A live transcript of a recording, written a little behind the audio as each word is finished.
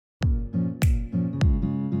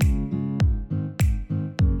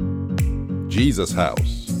Jesus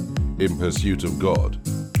House, in pursuit of God,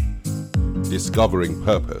 discovering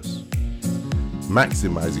purpose,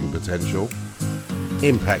 maximizing potential,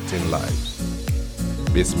 impacting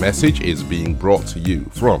lives. This message is being brought to you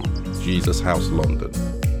from Jesus House London.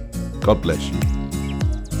 God bless you.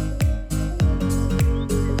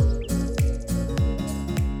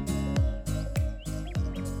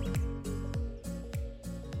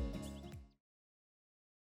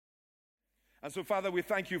 And so, Father, we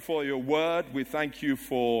thank you for your word. We thank you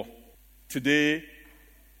for today.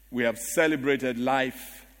 We have celebrated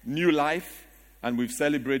life, new life, and we've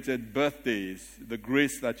celebrated birthdays, the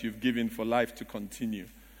grace that you've given for life to continue.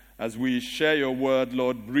 As we share your word,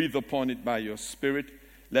 Lord, breathe upon it by your Spirit.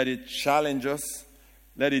 Let it challenge us.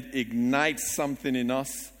 Let it ignite something in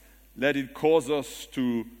us. Let it cause us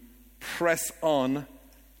to press on.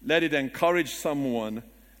 Let it encourage someone.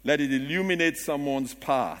 Let it illuminate someone's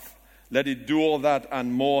path. Let it do all that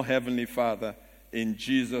and more, Heavenly Father. In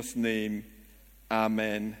Jesus' name,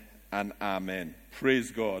 amen and amen.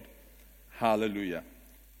 Praise God. Hallelujah.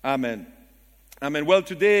 Amen. Amen. Well,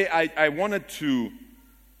 today I wanted to,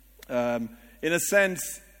 in a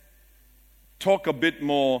sense, talk a bit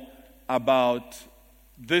more about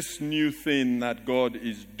this new thing that God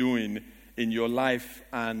is doing in your life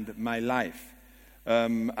and my life.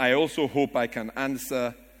 I also hope I can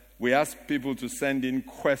answer. We ask people to send in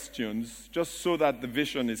questions just so that the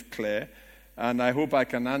vision is clear. And I hope I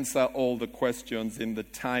can answer all the questions in the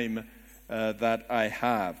time that I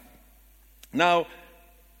have. Now,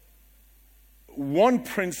 one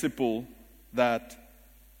principle that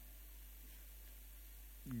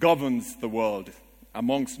governs the world,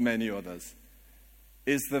 amongst many others,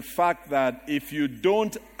 is the fact that if you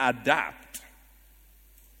don't adapt,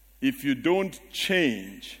 if you don't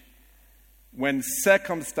change, when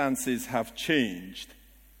circumstances have changed,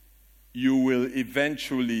 you will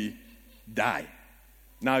eventually die.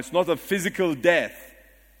 Now, it's not a physical death,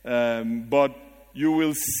 but you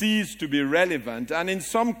will cease to be relevant. And in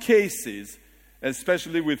some cases,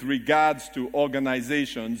 especially with regards to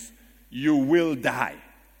organizations, you will die.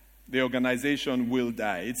 The organization will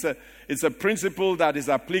die. It's a principle that is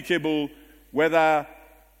applicable whether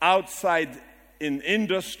outside in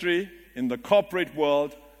industry, in the corporate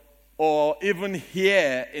world, or even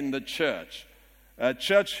here in the church.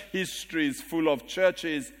 Church history is full of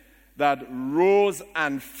churches that rose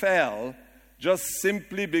and fell just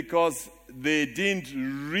simply because they didn't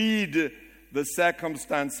read the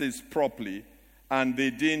circumstances properly and they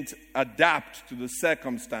didn't adapt to the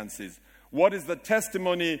circumstances. What is the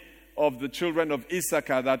testimony of the children of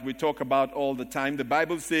Issachar that we talk about all the time? The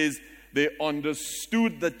Bible says they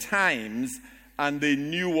understood the times and they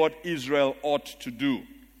knew what Israel ought to do.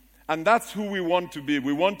 And that's who we want to be.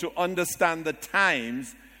 We want to understand the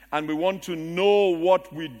times, and we want to know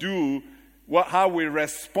what we do, how we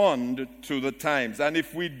respond to the times. And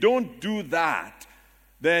if we don't do that,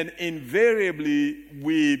 then invariably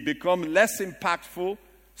we become less impactful,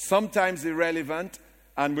 sometimes irrelevant,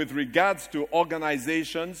 and with regards to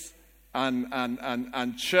organizations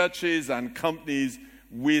and churches and companies,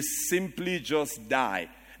 we simply just die.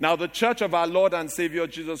 Now, the church of our Lord and Savior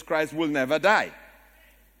Jesus Christ will never die.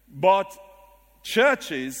 But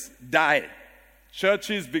churches die.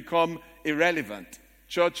 Churches become irrelevant.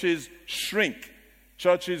 Churches shrink.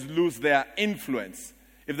 Churches lose their influence.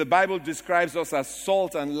 If the Bible describes us as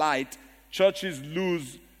salt and light, churches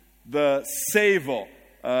lose the savor,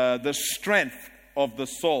 the strength of the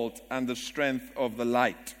salt and the strength of the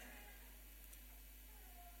light.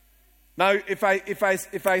 Now, if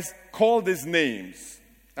I call these names,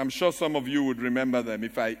 I'm sure some of you would remember them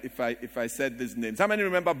if I said these names. How many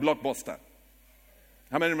remember Blockbuster?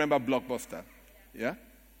 How many remember Blockbuster? Yeah?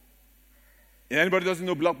 Anybody doesn't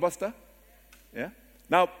know Blockbuster? Yeah?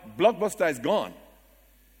 Now, Blockbuster is gone.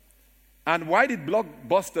 And why did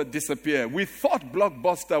Blockbuster disappear? We thought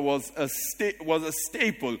Blockbuster was a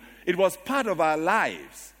staple. It was part of our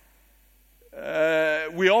lives.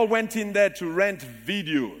 We all went in there to rent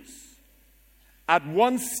videos. At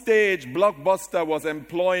one stage, Blockbuster was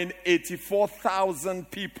employing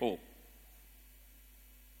 84,000 people.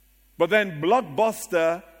 But then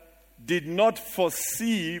Blockbuster did not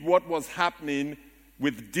foresee what was happening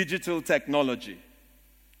with digital technology.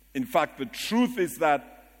 In fact, the truth is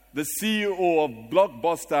that the CEO of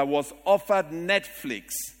Blockbuster was offered Netflix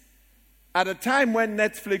at a time when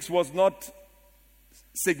Netflix was not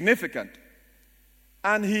significant.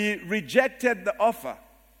 And he rejected the offer.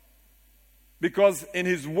 Because in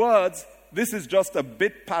his words, this is just a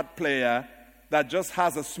bit part player that just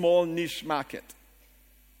has a small niche market.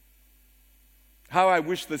 How I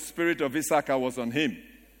wish the spirit of Issachar was on him.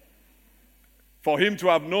 For him to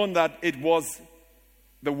have known that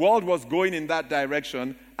the world was going in that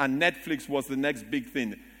direction and Netflix was the next big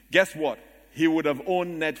thing. Guess what? He would have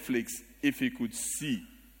owned Netflix if he could see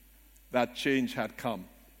that change had come.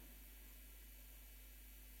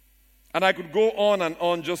 And I could go on and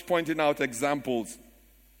on just pointing out examples.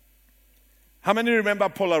 How many remember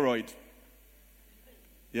Polaroid?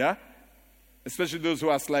 Yeah? Especially those who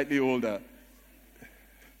are slightly older.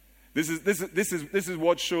 This is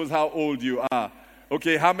what shows how old you are.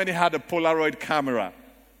 Okay, how many had a Polaroid camera?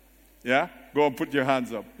 Yeah? Go and put your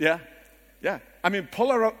hands up. Yeah? Yeah. I mean,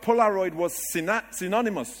 Polaroid was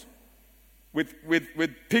synonymous with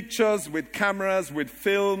pictures, with cameras, with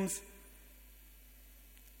films.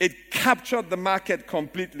 It captured the market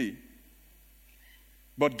completely.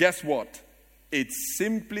 But guess what? It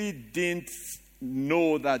simply didn't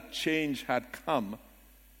know that change had come.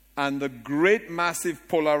 And the great, massive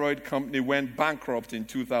Polaroid company went bankrupt in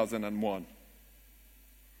 2001.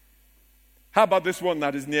 How about this one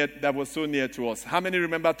that was so near to us? How many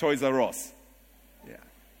remember Toys R Us? Yeah.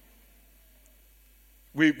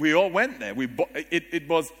 We all went there. It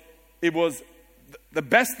was the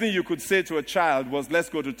best thing you could say to a child was, let's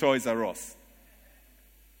go to Toys R Us.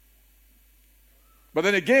 But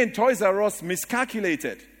then again, Toys R Us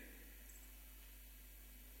miscalculated.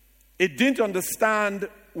 It didn't understand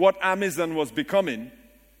what Amazon was becoming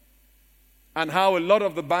and how a lot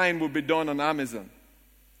of the buying would be done on Amazon.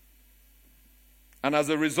 And as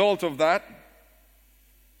a result of that,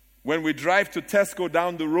 when we drive to Tesco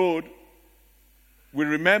down the road, we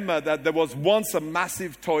remember that there was once a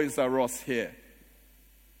massive Toys R Us here.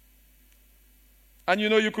 And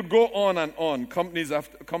you could go on and on, company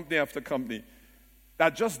after company,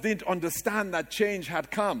 that just didn't understand that change had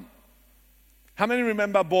come. How many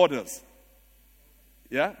remember Borders?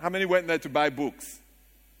 Yeah? How many went there to buy books?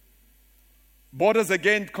 Borders,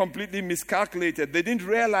 again, completely miscalculated. They didn't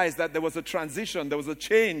realize that there was a transition, there was a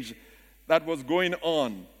change that was going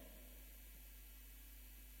on.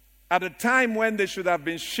 At a time when they should have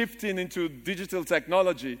been shifting into digital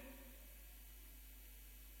technology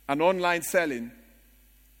and online selling,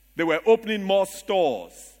 they were opening more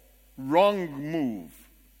stores. Wrong move.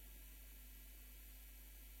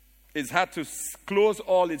 It's had to close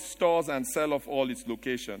all its stores and sell off all its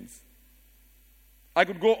locations. I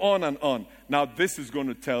could go on and on. Now, this is going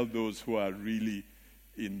to tell those who are really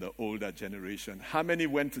in the older generation. How many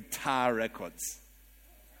went to Tower Records?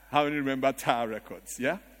 How many remember Tower Records?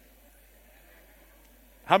 Yeah?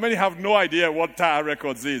 How many have no idea what Tower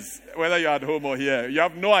Records is? Whether you're at home or here, you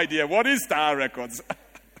have no idea. What is Tower Records?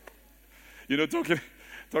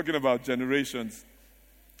 Talking about generations.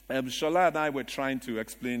 Shola and I were trying to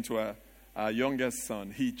explain to our youngest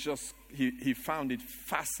son. He found it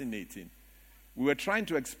fascinating. We were trying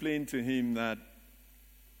to explain to him that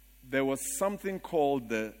there was something called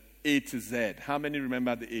the A to Z. How many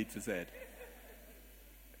remember the A to Z?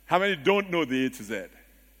 How many don't know the A to Z?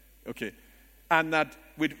 Okay. And that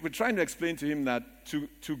we're trying to explain to him that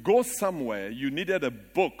to go somewhere, you needed a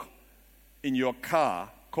book in your car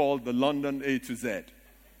called the London A to Z.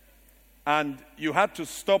 And you had to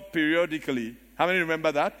stop periodically. How many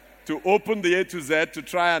remember that? To open the A to Z to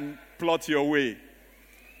try and plot your way.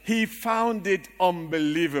 He found it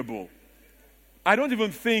unbelievable. I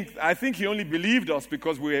think he only believed us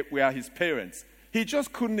because we are his parents. He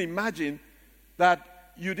just couldn't imagine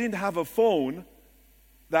that you didn't have a phone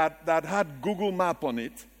that had Google Map on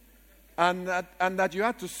it and that you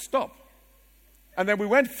had to stop. And then we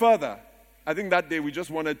went further. I think that day we just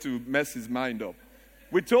wanted to mess his mind up.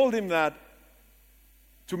 We told him that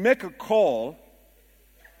to make a call,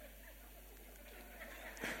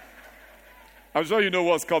 I'm sure you know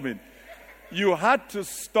what's coming. You had to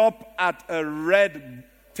stop at a red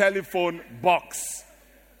telephone box.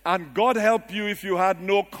 And God help you if you had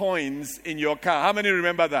no coins in your car. How many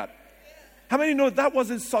remember that? How many know that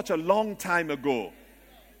wasn't such a long time ago?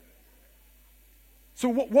 So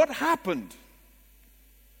what happened?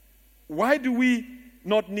 Why do we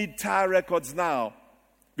not need Tower Records now?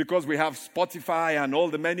 Because we have Spotify and all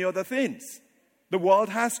the many other things. The world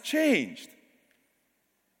has changed.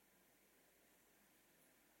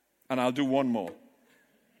 And I'll do one more.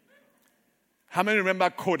 How many remember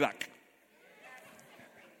Kodak?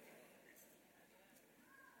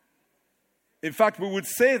 In fact, we would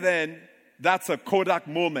say then, that's a Kodak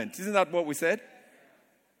moment. Isn't that what we said?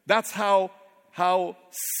 That's how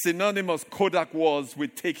synonymous Kodak was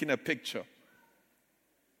with taking a picture.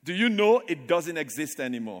 Do you know it doesn't exist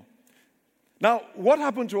anymore? Now, what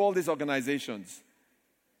happened to all these organizations?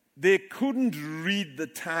 They couldn't read the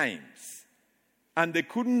times. And they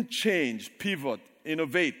couldn't change, pivot,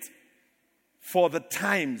 innovate for the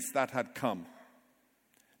times that had come.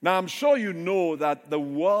 Now, I'm sure you know that the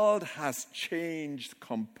world has changed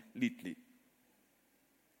completely.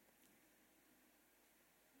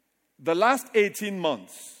 The last 18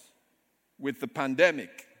 months with the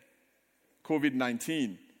pandemic,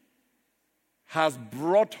 COVID-19, has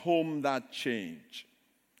brought home that change.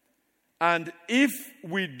 And if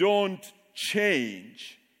we don't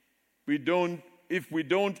change, if we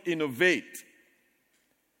don't innovate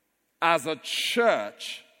as a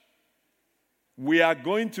church, we are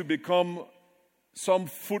going to become some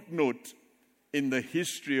footnote in the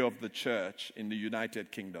history of the church in the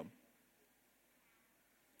United Kingdom.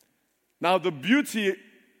 Now, the beauty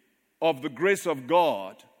of the grace of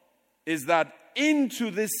God is that into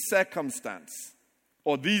this circumstance,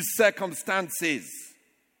 or these circumstances,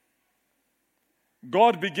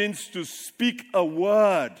 God begins to speak a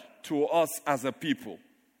word to us as a people.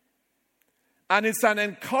 And it's an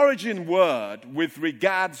encouraging word with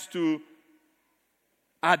regards to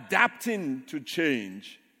adapting to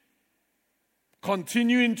change,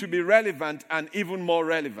 continuing to be relevant and even more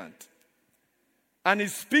relevant. And he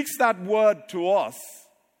speaks that word to us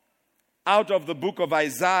out of the book of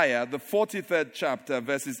Isaiah, the 43rd chapter,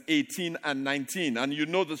 verses 18 and 19. And you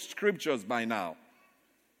know the scriptures by now.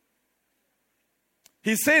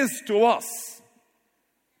 He says to us,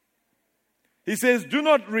 he says, do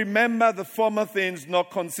not remember the former things, nor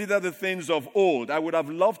consider the things of old. I would have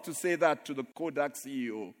loved to say that to the Kodak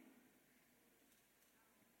CEO.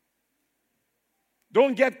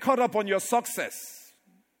 Don't get caught up on your success.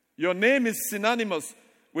 Your name is synonymous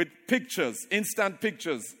with pictures, instant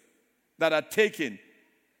pictures that are taken.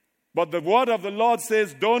 But the word of the Lord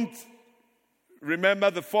says, don't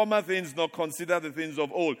remember the former things, nor consider the things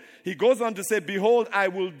of old. He goes on to say, behold, I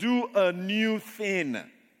will do a new thing.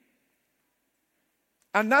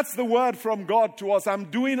 And that's the word from God to us.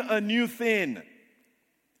 I'm doing a new thing.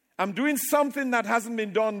 I'm doing something that hasn't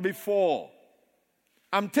been done before.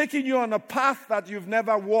 I'm taking you on a path that you've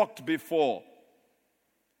never walked before.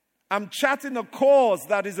 I'm charting a course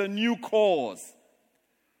that is a new course.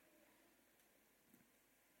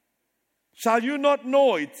 Shall you not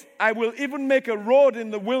know it? I will even make a road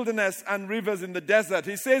in the wilderness and rivers in the desert.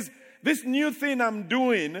 He says, this new thing I'm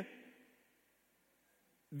doing,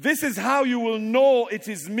 this is how you will know it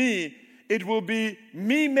is me. It will be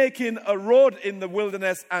me making a road in the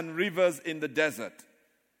wilderness and rivers in the desert.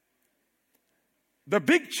 The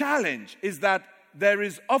big challenge is that there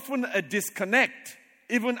is often a disconnect,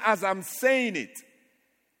 even as I'm saying it,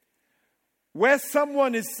 where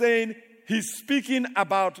someone is saying he's speaking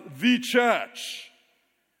about the church.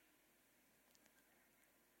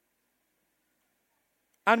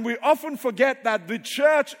 And we often forget that the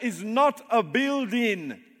church is not a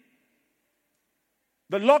building.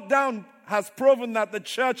 The lockdown has proven that the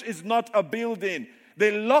church is not a building.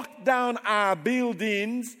 They locked down our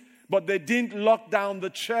buildings, but they didn't lock down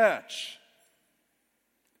the church.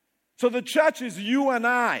 So the church is you and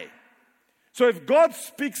I. So if God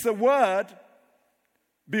speaks a word,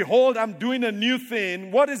 behold, I'm doing a new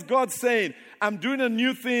thing. What is God saying? I'm doing a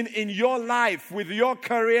new thing in your life, with your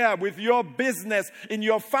career, with your business, in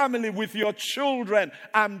your family, with your children.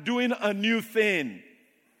 I'm doing a new thing.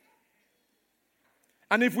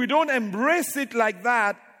 And if we don't embrace it like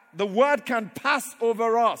that, the word can pass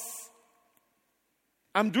over us.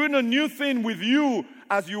 I'm doing a new thing with you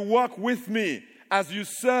as you walk with me, as you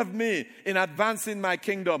serve me in advancing my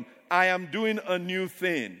kingdom. I am doing a new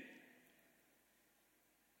thing.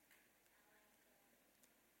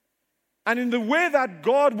 And in the way that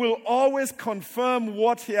God will always confirm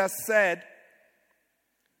what he has said,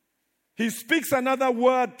 he speaks another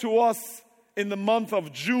word to us in the month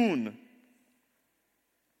of June.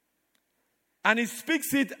 And he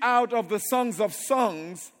speaks it out of the Songs of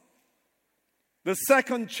Songs, the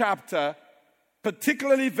 2nd chapter,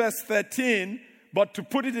 particularly verse 13. But to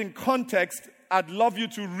put it in context, I'd love you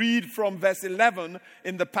to read from verse 11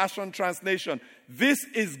 in the Passion Translation. This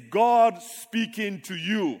is God speaking to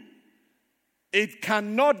you. It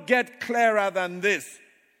cannot get clearer than this.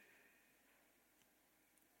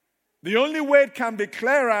 The only way it can be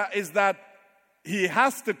clearer is that he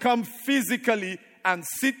has to come physically and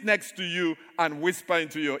sit next to you and whisper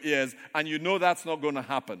into your ears, and you know that's not going to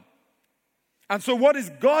happen. And so what is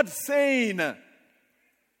God saying?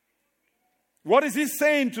 What is he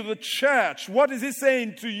saying to the church? What is he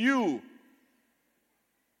saying to you?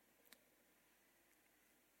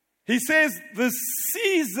 He says the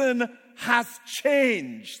season has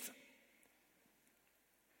changed.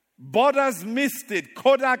 Borders missed it.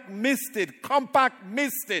 Kodak missed it. Compaq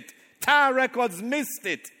missed it. Tower Records missed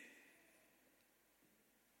it.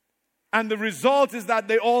 And the result is that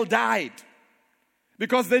they all died.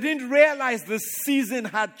 Because they didn't realize the season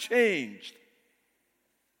had changed.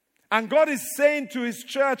 And God is saying to His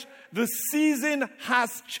church, the season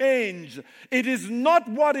has changed. It is not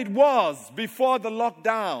what it was before the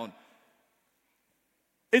lockdown.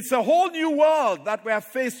 It's a whole new world that we are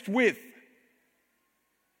faced with.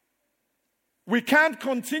 We can't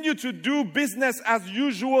continue to do business as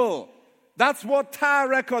usual. That's what Tower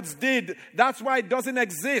Records did. That's why it doesn't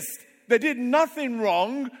exist. They did nothing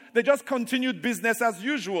wrong. They just continued business as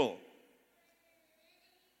usual.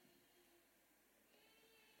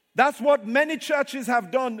 That's what many churches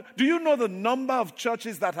have done. Do you know the number of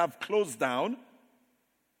churches that have closed down?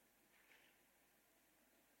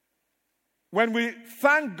 When we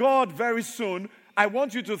thank God very soon, I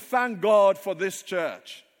want you to thank God for this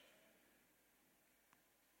church.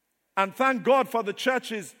 And thank God for the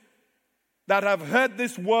churches that have heard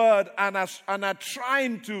this word and are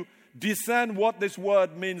trying to discern what this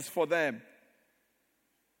word means for them.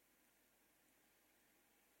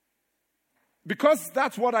 Because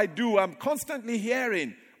that's what I do, I'm constantly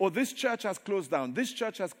hearing, oh, this church has closed down, this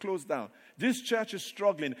church has closed down, this church is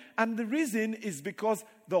struggling. And the reason is because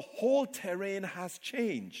the whole terrain has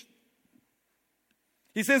changed.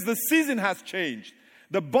 He says the season has changed.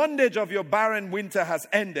 The bondage of your barren winter has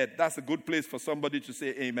ended. That's a good place for somebody to say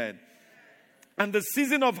amen. And the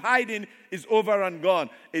season of hiding is over and gone.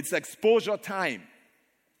 It's exposure time.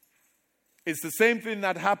 It's the same thing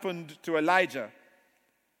that happened to Elijah.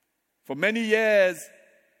 For many years,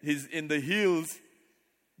 he's in the hills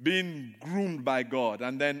being groomed by God.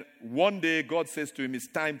 And then one day, God says to him,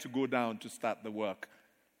 it's time to go down to start the work.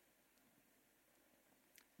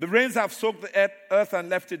 The rains have soaked the earth and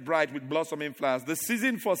left it bright with blossoming flowers. The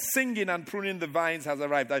season for singing and pruning the vines has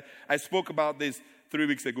arrived. I spoke about this 3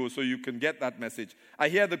 weeks ago, so you can get that message. I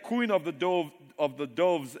hear the cooing of the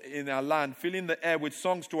doves in our land, filling the air with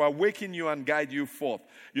songs to awaken you and guide you forth.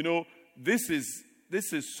 You know, this is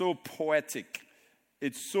so poetic.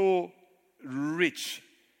 It's so rich.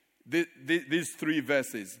 These 3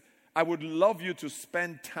 verses. I would love you to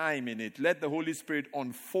spend time in it. Let the Holy Spirit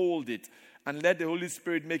unfold it. And let the Holy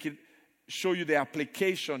Spirit show you the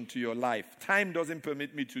application to your life. Time doesn't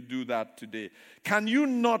permit me to do that today. Can you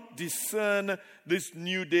not discern this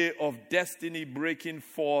new day of destiny breaking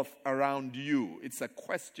forth around you? It's a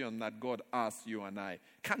question that God asks you and I.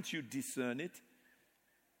 Can't you discern it?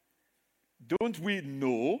 Don't we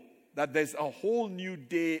know that there's a whole new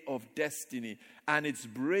day of destiny and it's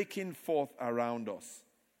breaking forth around us?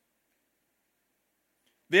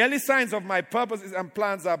 The early signs of my purposes and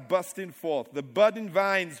plans are bursting forth. The budding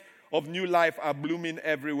vines of new life are blooming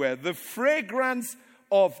everywhere. The fragrance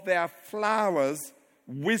of their flowers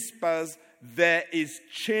whispers there is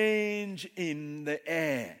change in the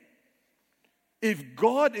air. If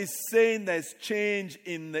God is saying there's change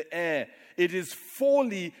in the air, it is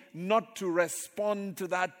folly not to respond to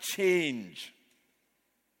that change.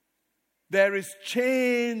 There is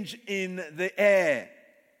change in the air.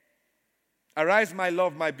 Arise, my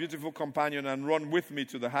love, my beautiful companion, and run with me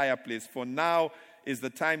to the higher place, for now is the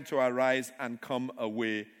time to arise and come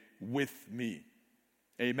away with me.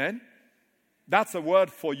 Amen? That's a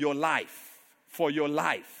word for your life. For your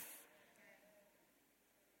life.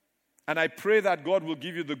 And I pray that God will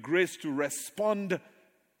give you the grace to respond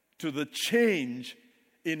to the change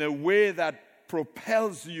in a way that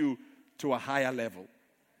propels you to a higher level.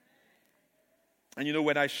 And you know,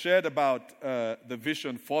 when I shared about the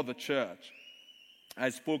vision for the church, I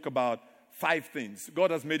spoke about 5 things.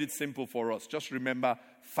 God has made it simple for us. Just remember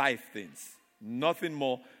 5 things. Nothing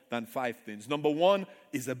more than 5 things. Number 1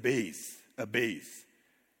 is a base. A base.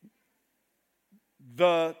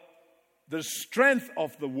 The strength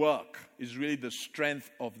of the work is really the strength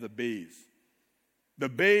of the base. The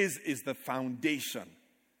base is the foundation.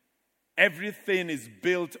 Everything is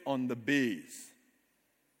built on the base.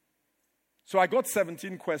 So I got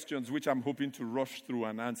 17 questions, which I'm hoping to rush through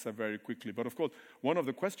and answer very quickly. But of course, one of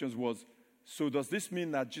the questions was, so does this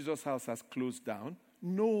mean that Jesus' house has closed down?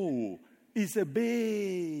 No, it's a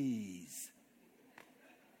base.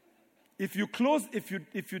 If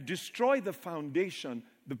you destroy the foundation,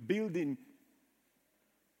 the building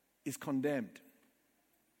is condemned.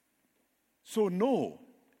 So no,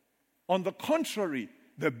 on the contrary,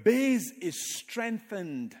 the base is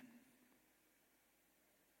strengthened.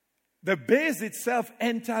 The base itself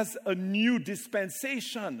enters a new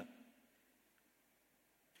dispensation.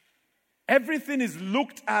 Everything is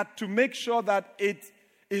looked at to make sure that it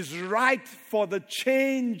is right for the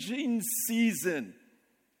changing season.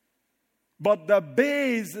 But the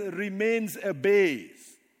base remains a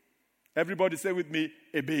base. Everybody say with me,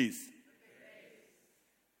 a base.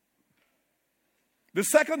 The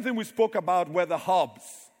second thing we spoke about were the hubs.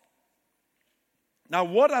 Now,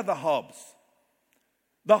 what are the hubs?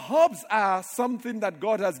 The hubs are something that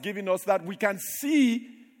God has given us that we can see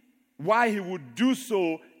why He would do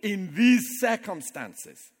so in these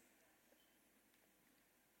circumstances.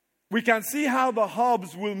 We can see how the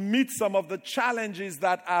hubs will meet some of the challenges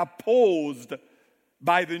that are posed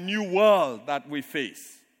by the new world that we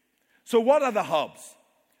face. So what are the hubs?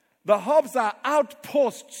 The hubs are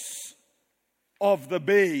outposts of the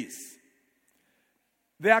base.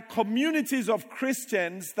 They are communities of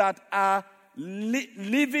Christians that are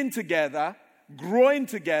living together, growing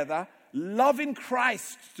together, loving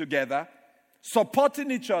Christ together,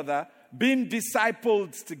 supporting each other, being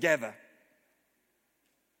discipled together.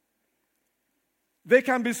 They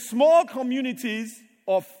can be small communities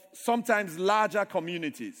or sometimes larger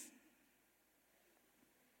communities.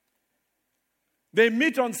 They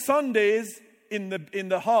meet on Sundays in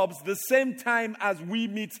the hubs the same time as we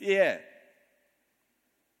meet here.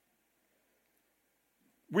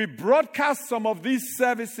 We broadcast some of these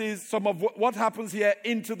services, some of what happens here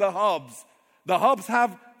into the hubs. The hubs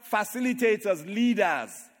have facilitators,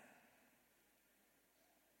 leaders.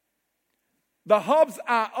 The hubs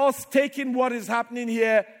are us taking what is happening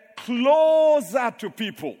here closer to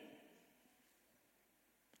people.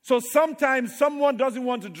 So sometimes someone doesn't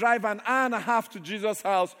want to drive an hour and a half to Jesus'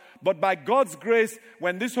 house, but by God's grace,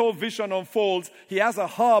 when this whole vision unfolds, he has a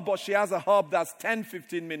hub or she has a hub that's 10,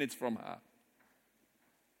 15 minutes from her.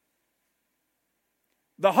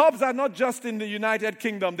 The hubs are not just in the United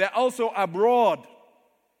Kingdom, they're also abroad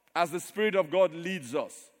as the Spirit of God leads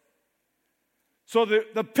us. So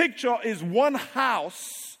the picture is one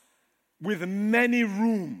house with many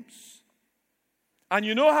rooms. And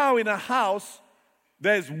you know how in a house,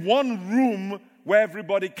 there's one room where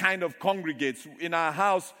everybody kind of congregates. In our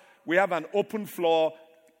house, we have an open floor,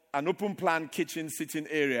 an open plan kitchen sitting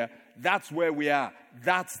area. That's where we are.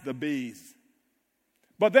 That's the base.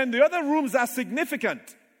 But then the other rooms are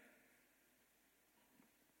significant.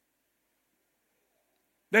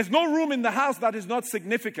 There's no room in the house that is not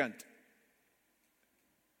significant.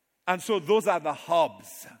 And so those are the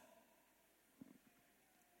hubs.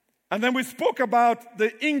 And then we spoke about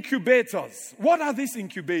the incubators. What are these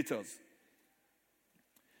incubators?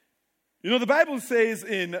 You know, the Bible says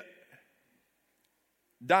in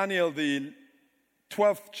Daniel, the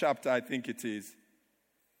 12th chapter, I think it is,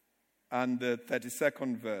 and the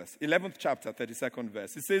 32nd verse, 11th chapter, 32nd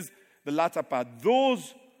verse, it says, the latter part,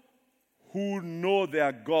 those who know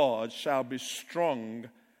their God shall be strong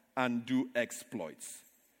and do exploits.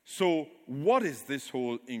 So, what is this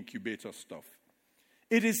whole incubator stuff?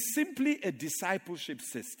 It is simply a discipleship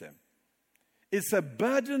system. It's a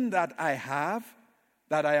burden that I have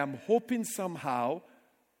that I am hoping somehow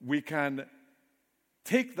we can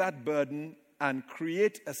take that burden and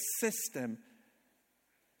create a system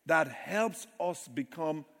that helps us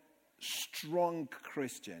become strong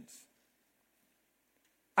Christians.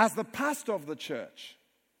 As the pastor of the church,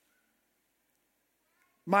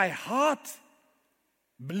 my heart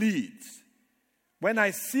bleeds when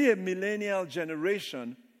I see a millennial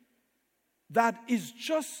generation that is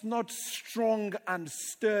just not strong and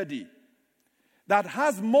sturdy, that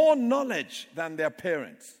has more knowledge than their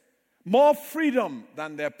parents, more freedom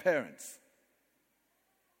than their parents.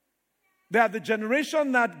 They are the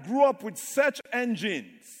generation that grew up with search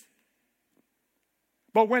engines.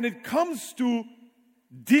 But when it comes to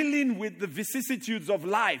dealing with the vicissitudes of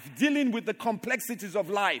life, dealing with the complexities of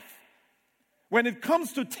life, when it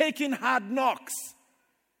comes to taking hard knocks,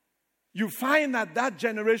 you find that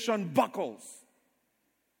generation buckles.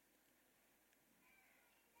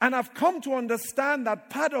 And I've come to understand that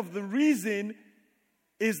part of the reason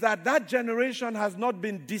is that generation has not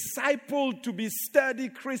been discipled to be sturdy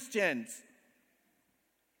Christians.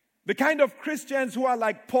 The kind of Christians who are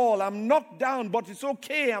like Paul, I'm knocked down, but it's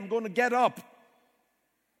okay, I'm going to get up.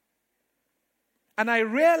 And I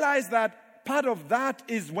realize that part of that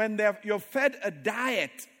is when you're fed a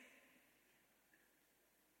diet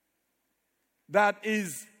that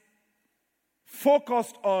is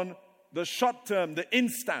focused on the short term, the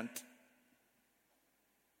instant.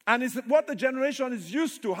 And it's what the generation is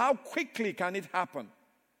used to. How quickly can it happen?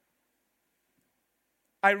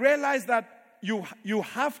 I realize that you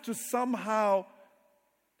have to somehow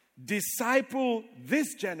disciple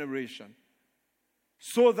this generation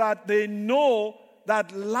so that they know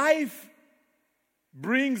that life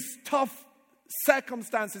brings tough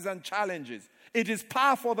circumstances and challenges. It is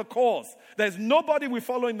par for the course. There's nobody we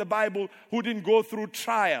follow in the Bible who didn't go through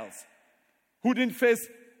trials, who didn't face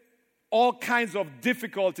all kinds of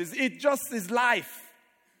difficulties. It just is life.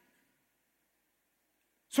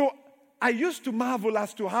 So I used to marvel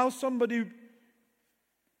as to how somebody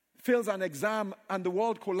fails an exam and the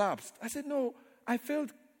world collapsed. I said, no, I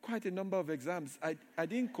failed quite a number of exams. I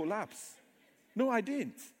didn't collapse. No, I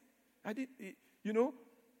didn't.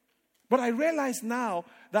 But I realize now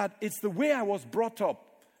that it's the way I was brought up.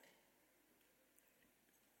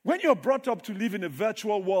 When you're brought up to live in a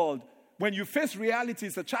virtual world, when you face reality,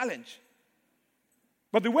 it's a challenge.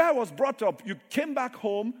 But the way I was brought up, you came back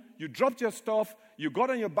home, you dropped your stuff, you got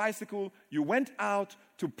on your bicycle, you went out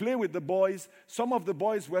to play with the boys. Some of the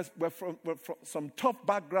boys were from some tough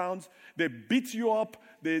backgrounds. They beat you up.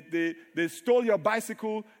 They stole your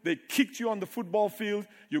bicycle. They kicked you on the football field.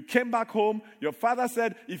 You came back home. Your father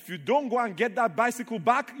said, if you don't go and get that bicycle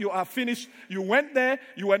back, you are finished. You went there.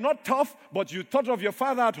 You were not tough, but you thought of your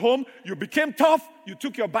father at home. You became tough. You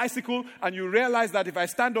took your bicycle, and you realized that if I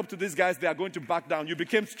stand up to these guys, they are going to back down. You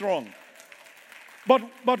became strong. But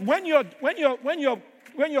when you're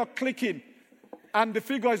clicking and the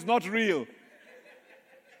figure is not real,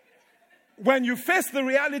 when you face the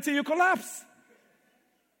reality, you collapse.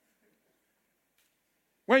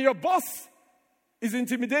 When your boss is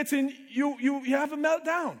intimidating, you have a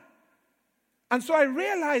meltdown. And so I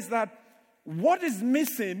realized that what is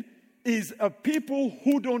missing is a people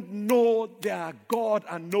who don't know their God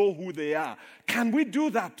and know who they are. Can we do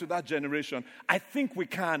that to that generation? I think we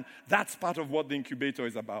can. That's part of what the incubator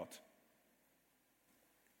is about.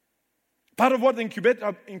 Part of what the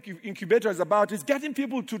incubator is about is getting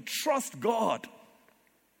people to trust God.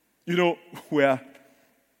 I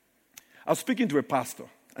was speaking to a pastor,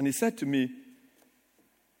 and he said to me,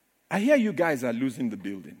 I hear you guys are losing the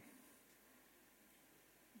building.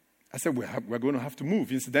 I said, we're going to have to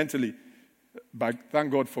move. Incidentally, but thank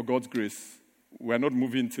God for God's grace, we're not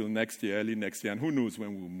moving till next year, early next year, and who knows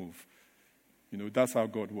when we'll move. That's how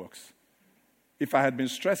God works. If I had been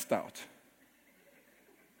stressed out,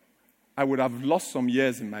 I would have lost some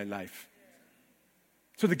years in my life.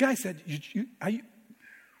 So the guy said,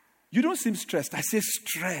 you don't seem stressed. I say,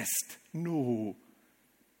 stressed? No.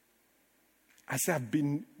 I say, I've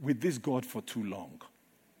been with this God for too long.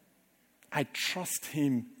 I trust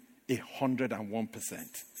him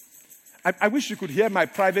 101%. I wish you could hear my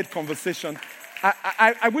private conversation.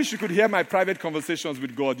 I wish you could hear my private conversations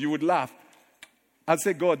with God. You would laugh. I'd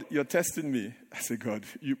say, God, you're testing me. I say, God,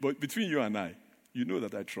 but between you and I, you know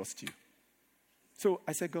that I trust you. So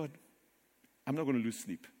I said, God, I'm not going to lose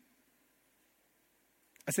sleep.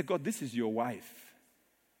 I said, God, this is your wife.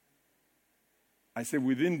 I said,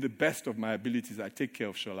 within the best of my abilities, I take care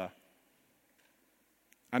of Shola.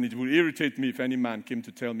 And it will irritate me if any man came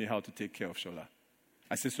to tell me how to take care of Shola.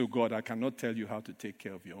 I said, so God, I cannot tell you how to take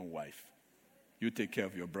care of your own wife. You take care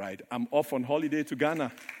of your bride. I'm off on holiday to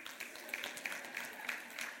Ghana.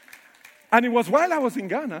 And it was while I was in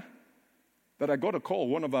Ghana that I got a call.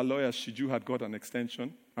 One of our lawyers, Shiju, had got an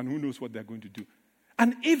extension, and who knows what they're going to do.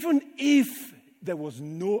 And even if there was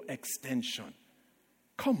no extension,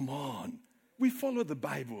 come on, we follow the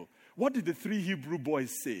Bible. What did the 3 Hebrew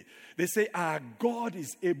boys say? They say, our God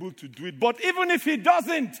is able to do it, but even if he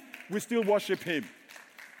doesn't, we still worship him.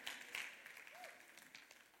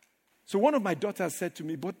 So one of my daughters said to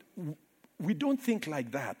me, but we don't think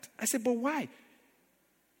like that. I said, but why?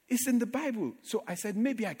 It's in the Bible. So I said,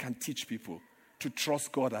 maybe I can teach people to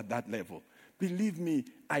trust God at that level. Believe me,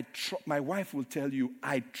 my wife will tell you,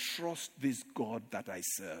 I trust this God that I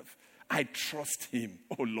serve. I trust him.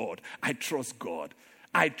 Oh Lord, I trust God.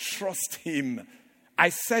 I trust him. I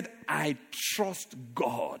said, I trust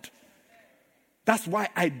God. That's why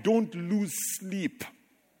I don't lose sleep.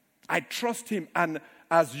 I trust him. And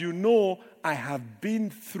as you know, I have been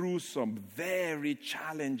through some very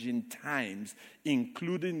challenging times,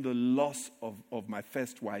 including the loss of my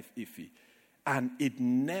first wife, Ife. And it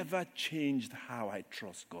never changed how I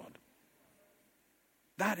trust God.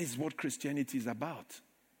 That is what Christianity is about.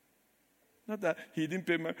 Not that he didn't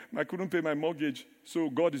pay I couldn't pay my mortgage, so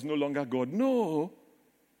God is no longer God. No.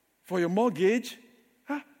 For your mortgage,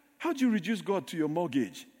 how do you reduce God to your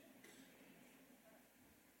mortgage?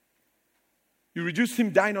 You reduce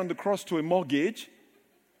him dying on the cross to a mortgage?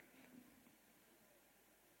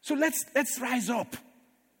 So let's rise up.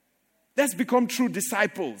 Let's become true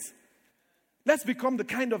disciples. Let's become the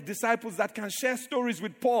kind of disciples that can share stories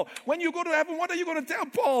with Paul. When you go to heaven, what are you going to tell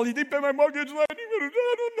Paul? He didn't pay my mortgage. I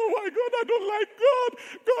don't know why, God. I don't like God.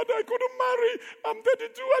 God, I couldn't marry. I'm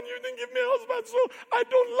 32 and you didn't give me a husband, so I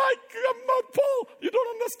don't like, I'm not Paul. You don't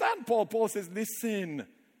understand, Paul. Paul says, listen,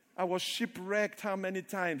 I was shipwrecked how many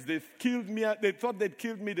times? They killed me. They thought they'd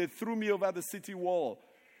killed me. They threw me over the city wall.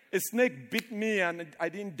 A snake bit me and I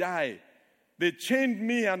didn't die. They chained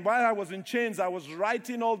me, and while I was in chains, I was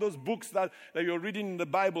writing all those books that you're reading in the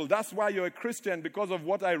Bible. That's why you're a Christian, because of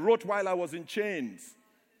what I wrote while I was in chains.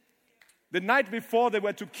 The night before they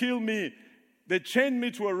were to kill me, they chained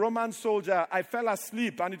me to a Roman soldier. I fell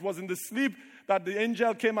asleep, and it was in the sleep that the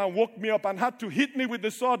angel came and woke me up and had to hit me with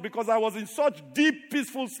the sword because I was in such deep,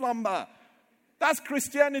 peaceful slumber. That's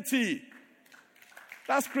Christianity.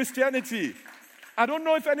 That's Christianity. I don't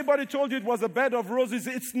know if anybody told you it was a bed of roses.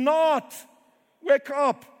 It's not. Wake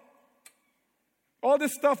up. All the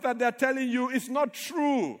stuff that they're telling you is not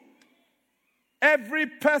true. Every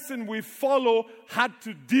person we follow had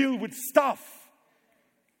to deal with stuff.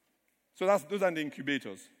 So those are the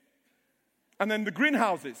incubators. And then the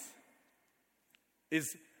greenhouses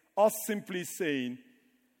is us simply saying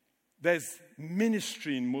there's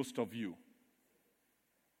ministry in most of you.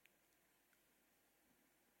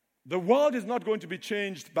 The world is not going to be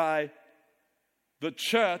changed by the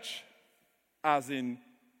church as in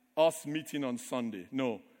us meeting on Sunday.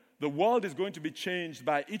 No. The world is going to be changed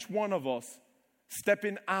by each one of us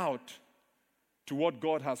stepping out to what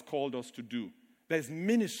God has called us to do. There's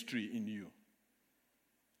ministry in you.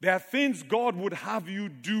 There are things God would have you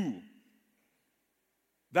do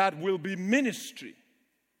that will be ministry.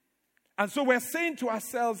 And so we're saying to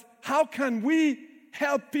ourselves, how can we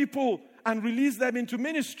help people and release them into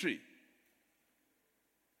ministry?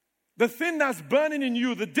 The thing that's burning in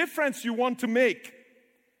you, the difference you want to make,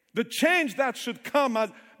 the change that should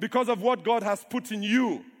come because of what God has put in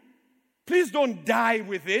you. Please don't die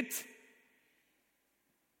with it.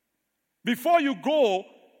 Before you go,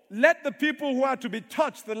 let the people who are to be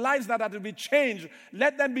touched, the lives that are to be changed,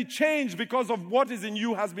 let them be changed because of what is in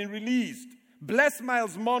you has been released. Bless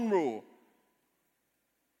Miles Monroe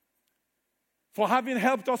for having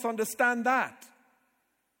helped us understand that.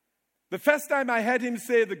 The first time I heard him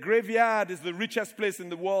say the graveyard is the richest place in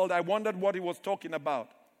the world, I wondered what he was talking about.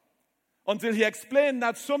 Until he explained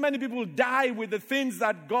that so many people die with the things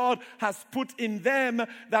that God has put in them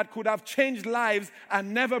that could have changed lives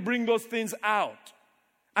and never bring those things out.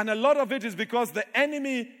 And a lot of it is because the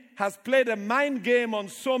enemy has played a mind game on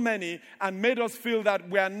so many and made us feel that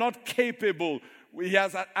we are not capable. He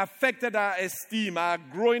has affected our esteem, our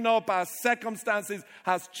growing up, our circumstances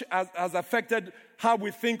has affected how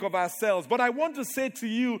we think of ourselves. But I want to say to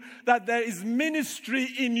you that there is ministry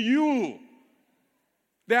in you.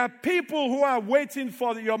 There are people who are waiting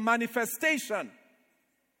for your manifestation.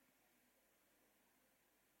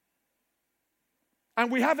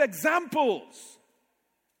 And we have examples.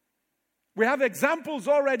 We have examples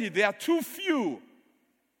already. They are too few.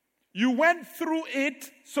 You went through it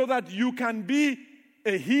so that you can be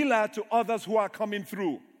a healer to others who are coming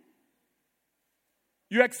through.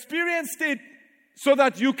 You experienced it so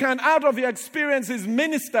that you can, out of your experiences,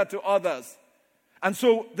 minister to others. And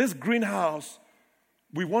so this greenhouse,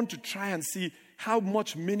 we want to try and see how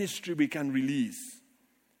much ministry we can release.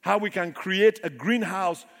 How we can create a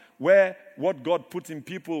greenhouse where what God put in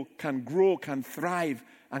people can grow, can thrive,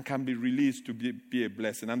 and can be released to be a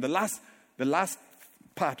blessing. And the last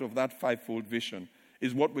part of that fivefold vision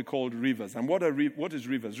is what we call rivers. And what is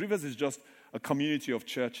rivers? Rivers is just a community of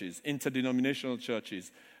churches, interdenominational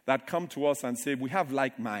churches, that come to us and say, we have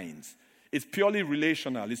like minds. It's purely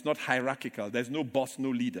relational. It's not hierarchical. There's no boss, no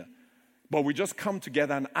leader. But we just come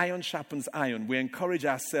together and iron sharpens iron. We encourage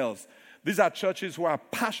ourselves. These are churches who are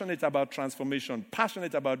passionate about transformation,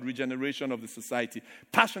 passionate about regeneration of the society,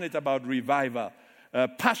 passionate about revival,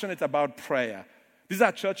 passionate about prayer. These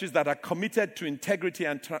are churches that are committed to integrity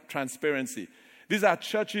and transparency. These are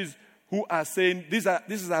churches who are saying this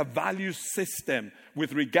is our value system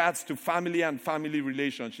with regards to family and family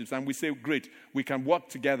relationships. And we say, great, we can work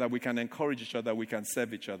together, we can encourage each other, we can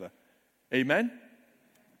serve each other. Amen?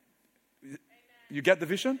 You get the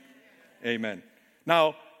vision? Amen.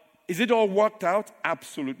 Now, is it all worked out?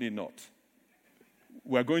 Absolutely not.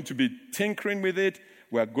 We're going to be tinkering with it.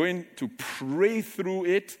 We're going to pray through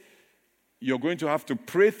it. You're going to have to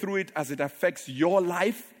pray through it as it affects your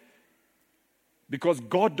life. Because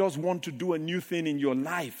God does want to do a new thing in your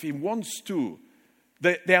life. He wants to.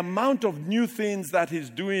 The amount of new things that He's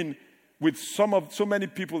doing with so many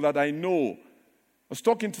people that I know. I was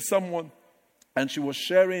talking to someone and she was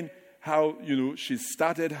sharing how, she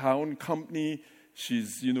started her own company.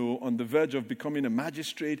 She's, on the verge of becoming a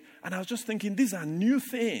magistrate. And I was just thinking, these are new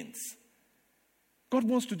things. God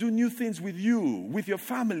wants to do new things with you, with your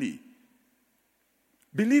family.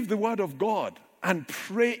 Believe the word of God and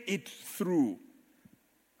pray it through.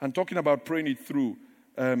 And talking about praying it through,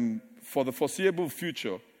 for the foreseeable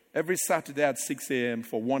future, every Saturday at 6 a.m.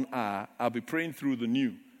 for 1 hour, I'll be praying through the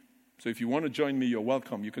new. So if you want to join me, you're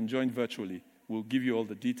welcome. You can join virtually. We'll give you all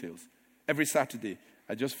the details. Every Saturday,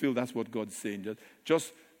 I just feel that's what God's saying.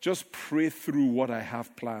 Just pray through what I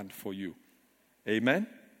have planned for you. Amen?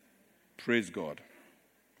 Praise God.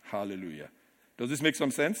 Hallelujah. Does this make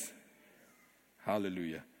some sense?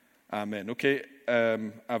 Hallelujah. Amen. Okay,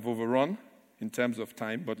 I've overrun in terms of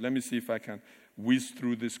time, but let me see if I can whiz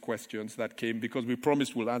through these questions that came, because we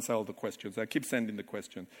promised we'll answer all the questions. I keep sending the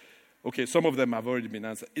questions. Okay, some of them have already been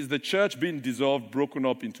answered. Is the church being dissolved, broken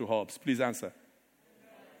up into hubs? Please answer.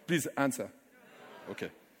 Please answer. Okay.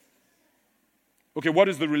 Okay, what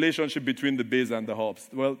is the relationship between the base and the hubs?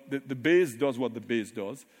 Well, the base does what the base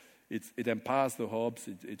does. It empowers the hubs.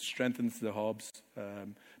 It strengthens the hubs.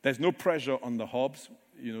 There's no pressure on the hubs.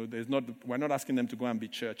 You know, we're not asking them to go and be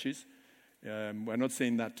churches. We're not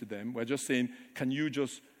saying that to them. We're just saying, can you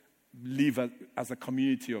just live as a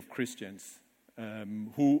community of Christians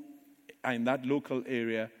who are in that local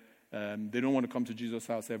area? They don't want to come to Jesus'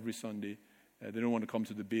 house every Sunday. They don't want to come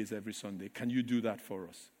to the base every Sunday. Can you do that for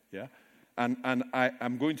us? Yeah? And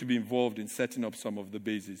I'm going to be involved in setting up some of the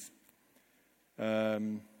bases.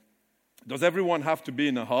 Does everyone have to be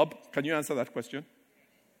in a hub? Can you answer that question?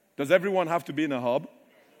 Does everyone have to be in a hub?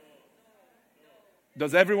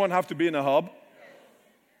 Does everyone have to be in a hub?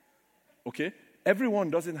 Okay.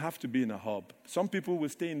 Everyone doesn't have to be in a hub. Some people will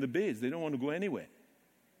stay in the base. They don't want to go anywhere.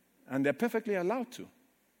 And they're perfectly allowed to.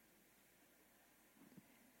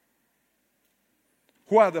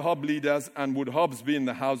 Who are the hub leaders, and would hubs be in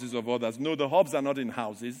the houses of others? No, the hubs are not in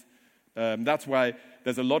houses. That's why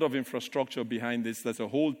there's a lot of infrastructure behind this. There's a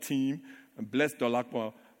whole team, and bless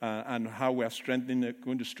Dolakwa and how we're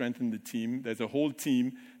going to strengthen the team. There's a whole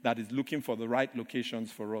team that is looking for the right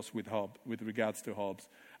locations for us with regards to hubs.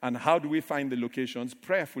 And how do we find the locations?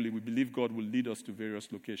 Prayerfully, we believe God will lead us to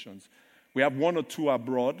various locations. We have one or two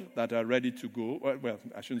abroad that are ready to go. Well,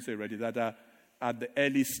 I shouldn't say ready, that are at the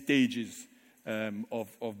early stages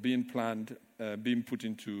of being planned, being put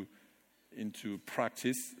into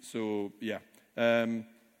practice. So, yeah.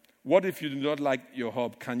 What if you do not like your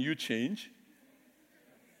hub? Can you change?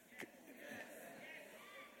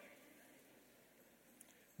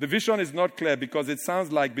 The vision is not clear because it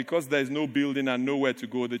sounds like because there is no building and nowhere to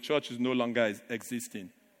go, the church is no longer existing.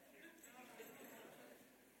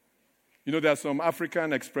 You know, there are some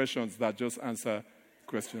African expressions that just answer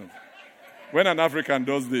questions. When an African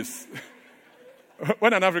does this,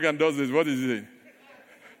 what is he saying?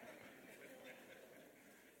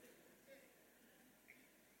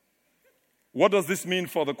 What does this mean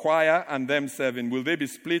for the choir and them serving? Will they be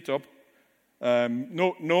split up?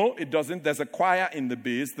 No, it doesn't. There's a choir in the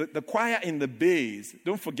base. The choir in the base,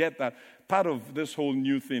 don't forget that part of this whole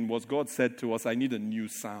new thing was God said to us, I need a new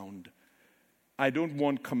sound. I don't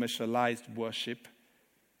want commercialized worship.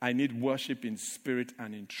 I need worship in spirit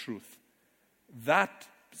and in truth. That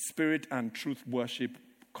spirit and truth worship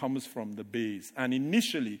comes from the base. And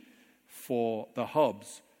initially, for the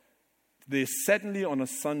hubs, they certainly on a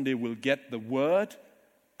Sunday will get the word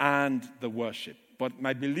and the worship. But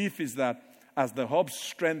my belief is that as the hubs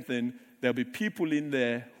strengthen, there'll be people in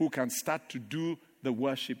there who can start to do the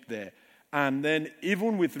worship there. And then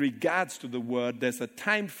even with regards to the word, there's a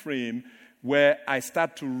time frame where I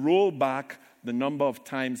start to roll back the number of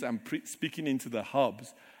times I'm speaking into the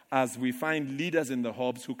hubs as we find leaders in the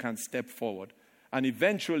hubs who can step forward. And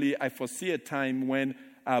eventually, I foresee a time when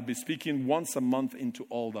I'll be speaking once a month into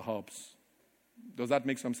all the hubs. Does that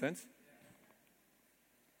make some sense?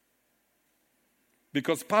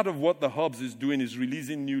 Because part of what the hubs is doing is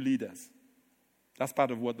releasing new leaders. That's part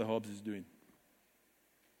of what the hubs is doing.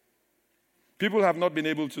 People have not been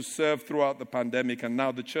able to serve throughout the pandemic, and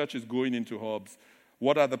now the church is going into hubs.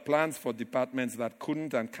 What are the plans for departments that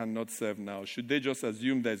couldn't and cannot serve now? Should they just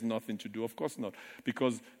assume there's nothing to do? Of course not,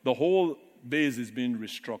 because the whole base is being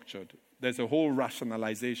restructured. There's a whole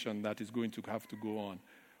rationalization that is going to have to go on.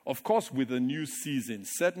 Of course, with a new season,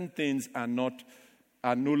 certain things are no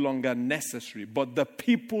longer necessary, but the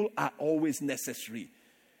people are always necessary.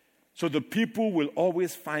 So the people will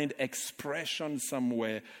always find expression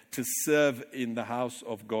somewhere to serve in the house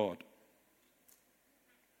of God.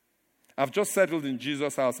 I've just settled in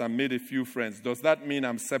Jesus' house and made a few friends. Does that mean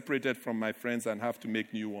I'm separated from my friends and have to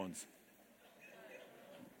make new ones?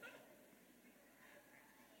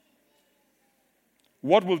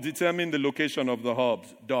 What will determine the location of the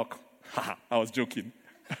hubs? Doc. I was joking.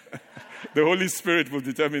 The Holy Spirit will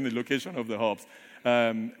determine the location of the hubs.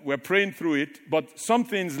 We're praying through it, but some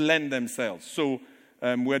things lend themselves. So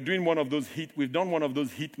we're doing we've done one of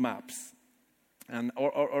those heat maps. And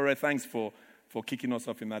Ore, thanks for kicking us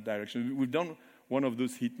off in that direction. We've done one of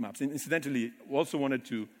those heat maps. And incidentally, we also wanted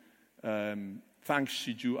to thank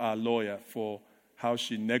Shiju, our lawyer, for how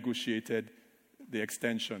she negotiated the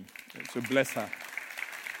extension. So bless her.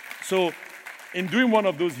 So in doing one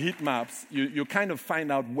of those heat maps, you kind of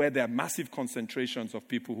find out where there are massive concentrations of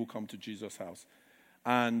people who come to Jesus' house.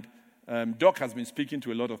 And Doc has been speaking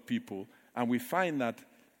to a lot of people, and we find that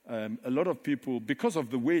a lot of people, because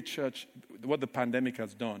of the way church, what the pandemic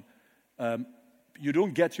has done, you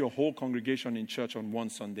don't get your whole congregation in church on one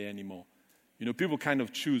Sunday anymore. You know, people kind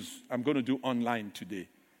of choose, I'm going to do online today.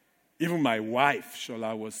 Even my wife,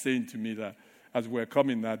 Shola, was saying to me that as we're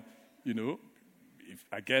coming that, you know,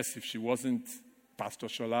 if she wasn't Pastor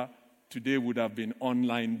Shola, today would have been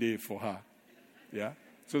online day for her. Yeah?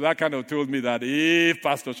 So that kind of told me that if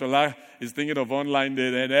Pastor Shola is thinking of online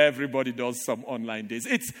day, then everybody does some online days.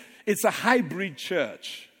 It's a hybrid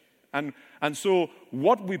church. And so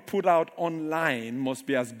what we put out online must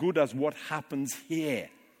be as good as what happens here,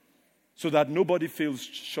 so that nobody feels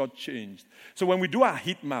shortchanged. So when we do our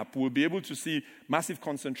heat map, we'll be able to see massive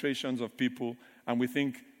concentrations of people, and we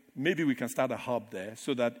think maybe we can start a hub there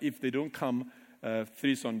so that if they don't come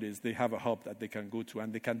 3 Sundays, they have a hub that they can go to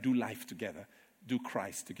and they can do life together, do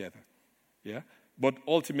Christ together. Yeah? But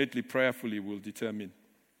ultimately, prayerfully, we'll determine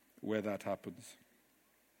where that happens.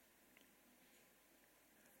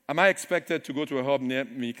 Am I expected to go to a hub near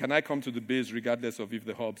me? Can I come to the base regardless of if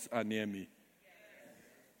the hubs are near me?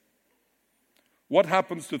 What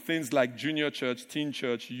happens to things like junior church, teen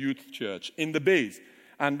church, youth church in the base?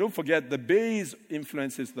 And don't forget, the base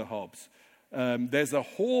influences the hubs. There's a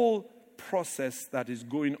whole process that is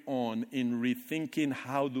going on in rethinking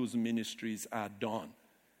how those ministries are done.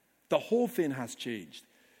 The whole thing has changed.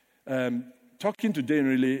 Talking to Dane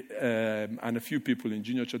really and a few people in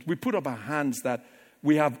junior church, we put up our hands that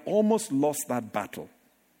we have almost lost that battle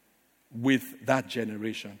with that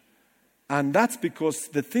generation. And that's because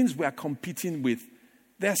the things we are competing with,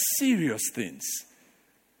 they're serious things.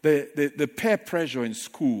 The peer pressure in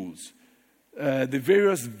schools, the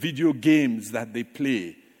various video games that they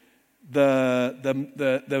play,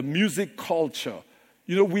 the music culture.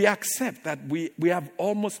 You know, we accept that we have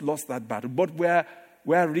almost lost that battle, but we're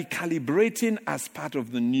recalibrating as part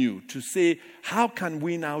of the new to say, how can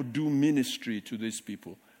we now do ministry to these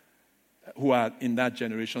people who are in that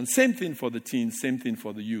generation? Same thing for the teens, same thing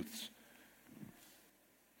for the youths.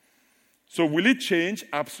 So will it change?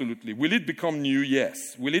 Absolutely. Will it become new?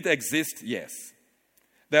 Yes. Will it exist? Yes.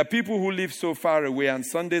 There are people who live so far away and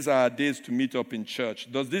Sundays are days to meet up in church.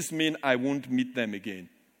 Does this mean I won't meet them again?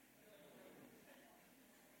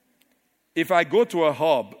 If I go to a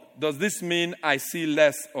hub, does this mean I see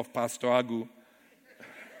less of Pastor Agu?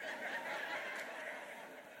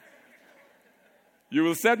 You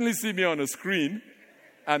will certainly see me on a screen,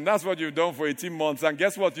 and that's what you've done for 18 months. And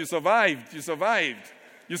guess what? You survived. You survived.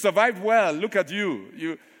 You survived well. Look at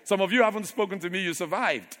you. Some of you haven't spoken to me. You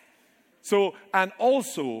survived. So, and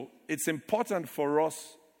also, it's important for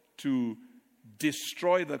us to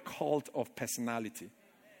destroy the cult of personality.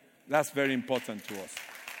 That's very important to us.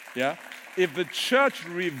 Yeah? If the church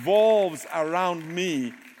revolves around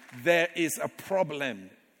me, there is a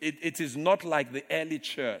problem. It is not like the early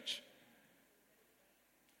church.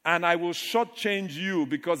 And I will shortchange you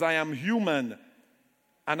because I am human.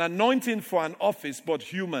 An anointing for an office, but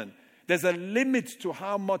human. There's a limit to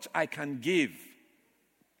how much I can give.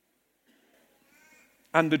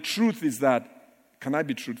 And the truth is that, can I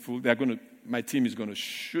be truthful? My team is going to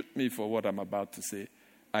shoot me for what I'm about to say.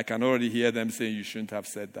 I can already hear them saying you shouldn't have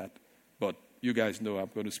said that. But you guys know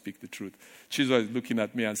I'm going to speak the truth. Chizo is looking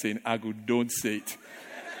at me and saying, Agu, don't say it.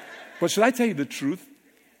 But should I tell you the truth?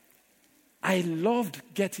 I loved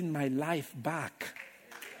getting my life back.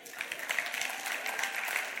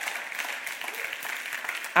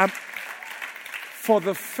 For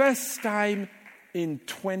the first time in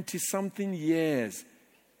 20-something years,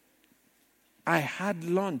 I had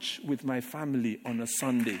lunch with my family on a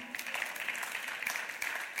Sunday.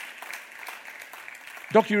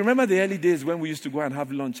 Doc, you remember the early days when we used to go and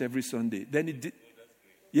have lunch every Sunday? Then it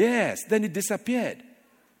disappeared.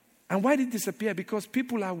 And why did it disappear? Because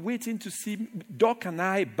people are waiting to see Doc and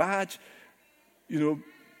I, Badge,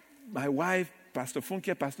 my wife, Pastor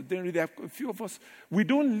Funke, Pastor Denry, there are a few of us. We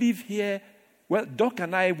don't live here. Well, Doc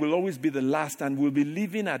and I will always be the last, and we'll be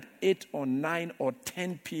leaving at 8 or 9 or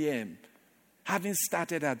 10 p.m., having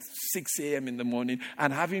started at 6 a.m. in the morning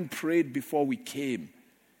and having prayed before we came.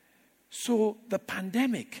 So the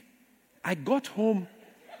pandemic, I got home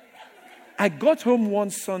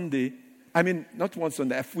one Sunday. I mean, not one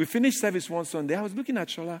Sunday. We finished service one Sunday. I was looking at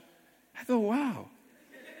Shola. I thought, wow,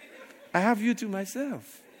 I have you to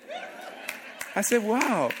myself. I said,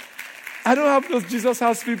 wow, I don't have those Jesus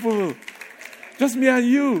House people. Just me and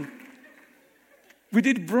you. We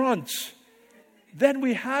did brunch. Then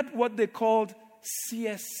we had what they called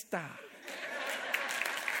siesta.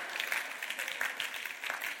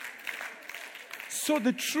 So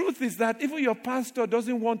the truth is that even your pastor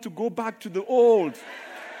doesn't want to go back to the old.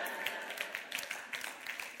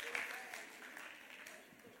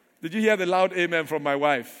 Did you hear the loud amen from my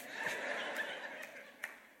wife?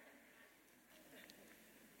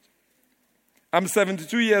 I'm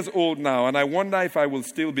 72 years old now, and I wonder if I will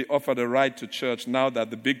still be offered a ride to church now that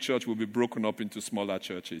the big church will be broken up into smaller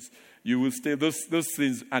churches. You will still, those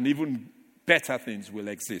things and even better things will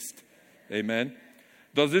exist. Amen.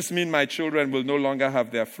 Does this mean my children will no longer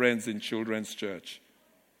have their friends in children's church?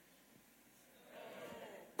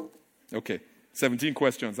 Okay, 17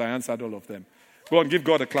 questions. I answered all of them. Go on, give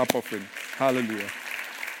God a clap offering. Hallelujah.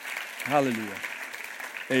 Hallelujah.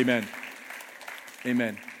 Amen.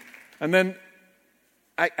 Amen. And then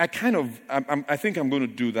I think I'm going to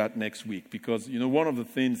do that next week because, one of the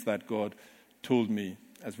things that God told me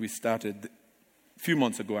as we started a few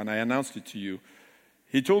months ago, and I announced it to you,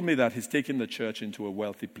 He told me that He's taking the church into a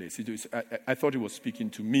wealthy place. I thought He was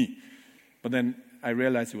speaking to me, but then I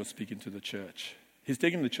realized He was speaking to the church. He's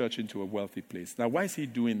taking the church into a wealthy place. Now, why is He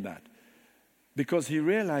doing that? Because He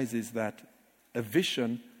realizes that a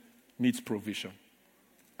vision needs provision.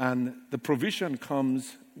 And the provision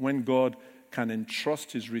comes when God can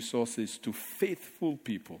entrust His resources to faithful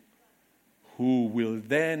people who will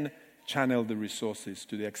then channel the resources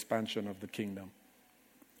to the expansion of the kingdom.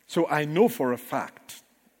 So I know for a fact,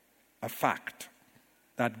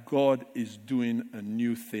 that God is doing a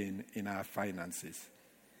new thing in our finances.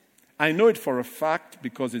 I know it for a fact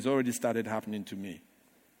because it's already started happening to me.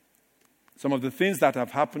 Some of the things that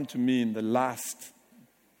have happened to me in the last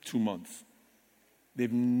 2 months,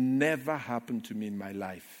 they've never happened to me in my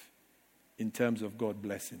life in terms of God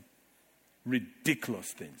blessing.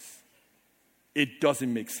 Ridiculous things. It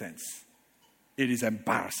doesn't make sense. It is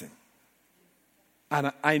embarrassing.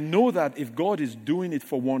 And I know that if God is doing it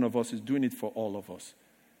for one of us, He's doing it for all of us.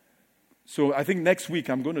 So I think next week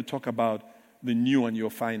I'm going to talk about the new on your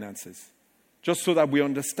finances, just so that we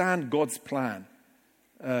understand God's plan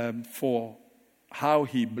for how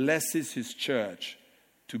He blesses His church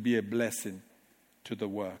to be a blessing to the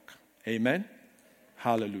work. Amen?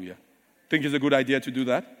 Hallelujah. Think it's a good idea to do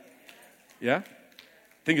that? Yeah?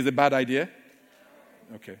 Think it's a bad idea?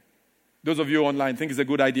 Okay. Those of you online, think it's a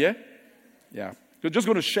good idea? Yeah. We're just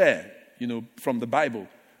going to share, from the Bible,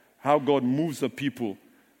 how God moves the people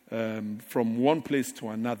from one place to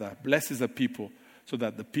another, blesses the people, so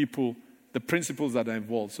that the principles that are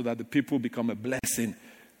involved, so that the people become a blessing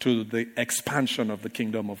to the expansion of the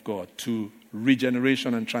kingdom of God, to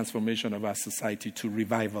regeneration and transformation of our society, to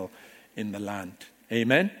revival in the land.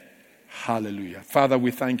 Amen? Hallelujah. Father,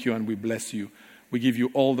 we thank You and we bless You. We give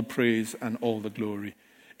You all the praise and all the glory.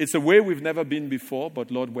 It's a way we've never been before,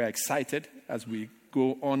 but Lord, we're excited as we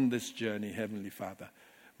go on this journey, Heavenly Father.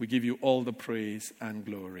 We give You all the praise and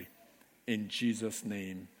glory. In Jesus'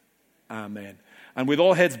 name, amen. And with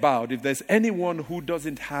all heads bowed, if there's anyone who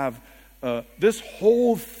doesn't have this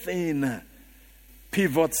whole thing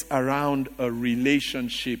pivots around a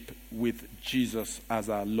relationship with Jesus as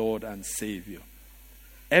our Lord and Savior.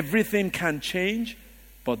 Everything can change,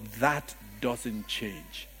 but that doesn't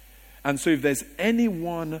change. And so if there's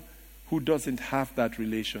anyone who doesn't have that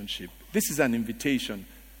relationship, this is an invitation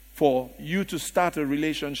for you to start a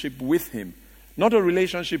relationship with Him. Not a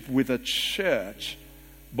relationship with a church,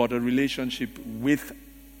 but a relationship with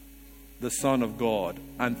the Son of God,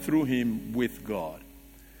 and through Him with God.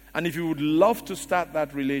 And if you would love to start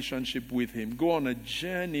that relationship with Him, go on a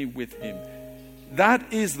journey with Him.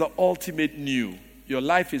 That is the ultimate new. Your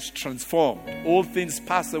life is transformed. All things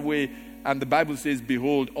pass away, and the Bible says,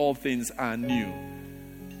 behold, all things are new.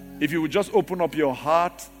 If you would just open up your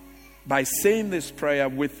heart by saying this prayer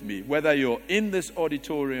with me, whether you're in this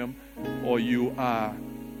auditorium or you are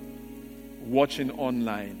watching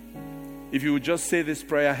online, if you would just say this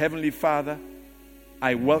prayer, Heavenly Father,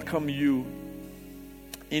 I welcome You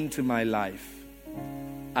into my life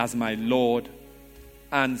as my Lord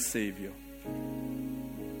and Savior.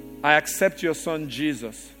 I accept Your Son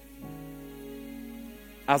Jesus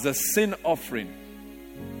as a sin offering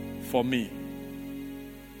for me.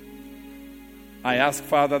 I ask,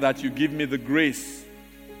 Father, that You give me the grace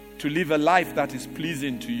to live a life that is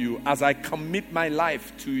pleasing to You as I commit my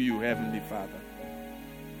life to You, Heavenly Father.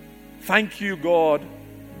 Thank You, God,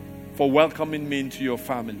 for welcoming me into Your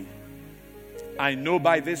family. I know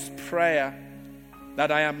by this prayer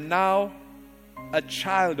that I am now a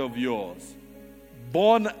child of Yours,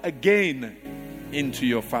 born again into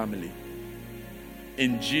Your family.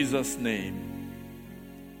 In Jesus' name,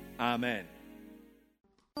 amen.